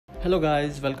Hello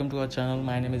guys, welcome to our channel.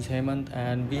 My name is Hemant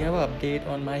and we have an update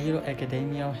on My Hero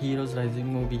Academia Heroes Rising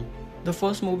movie. The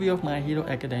first movie of My Hero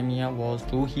Academia was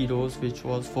Two Heroes, which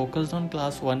was focused on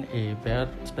Class 1A, where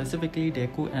specifically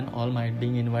Deku and All Might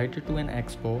being invited to an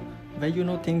expo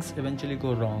where things eventually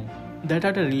go wrong. That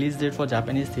had a release date for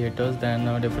Japanese theaters, then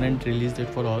a different release date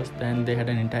for us, then they had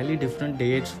an entirely different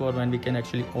dates for when we can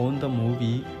actually own the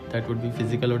movie, that would be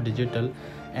physical or digital,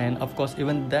 and of course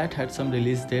even that had some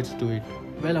release dates to it.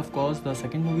 Well, of course, the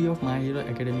second movie of My Hero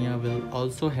Academia will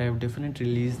also have different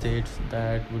release dates,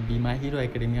 that would be My Hero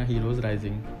Academia Heroes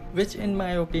Rising, which in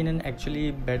my opinion actually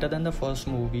better than the first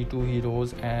movie Two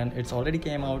Heroes, and it's already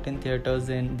came out in theaters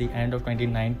in the end of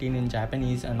 2019 in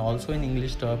Japanese and also in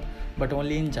English dub, but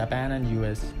only in Japan and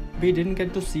US. We didn't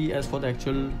get to see as for the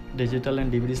actual digital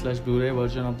and DVD/Blu-ray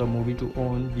version of the movie to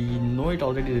own. We know it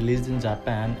already released in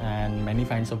Japan and many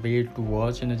finds a way to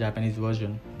watch in a Japanese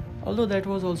version. Although that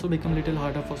was also become little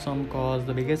harder for some cause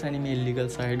the biggest anime illegal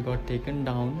site got taken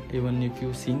down. Even if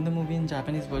you've seen the movie in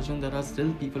Japanese version, there are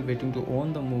still people waiting to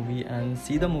own the movie and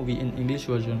see the movie in English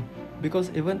version.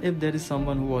 Because even if there is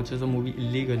someone who watches a movie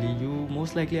illegally, you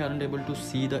most likely aren't able to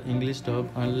see the English dub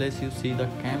unless you see the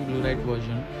cam Blu-ray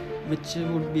version, which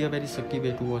would be a very sucky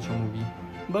way to watch a movie.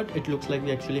 But it looks like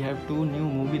we actually have two new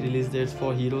movie release dates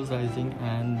for Heroes Rising,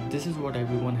 and this is what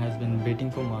everyone has been waiting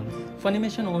for months.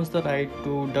 Funimation owns the right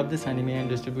to dub this anime and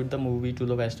distribute the movie to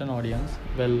the Western audience.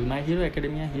 Well, My Hero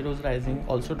Academia Heroes Rising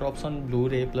also drops on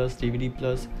Blu-ray plus DVD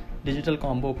plus digital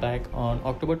combo pack on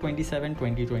October 27,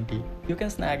 2020. You can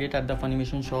snag it at the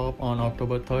Funimation shop on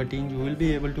October 13. You will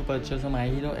be able to purchase a My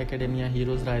Hero Academia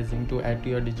Heroes Rising to add to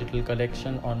your digital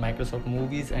collection on Microsoft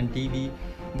Movies and TV,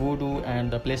 Vudu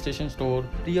and the PlayStation Store.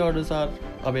 Pre-orders are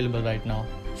available right now.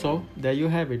 So there you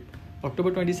have it.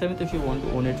 October 27th if you want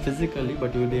to own it physically,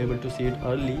 but you will be able to see it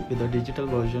early with the digital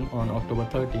version on October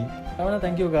 13th. I want to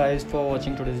thank you guys for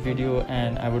watching today's video,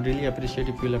 and I would really appreciate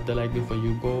if you left the like before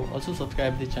you go. Also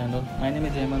subscribe the channel. My name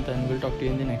is Hemant and we'll talk to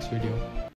you in the next video.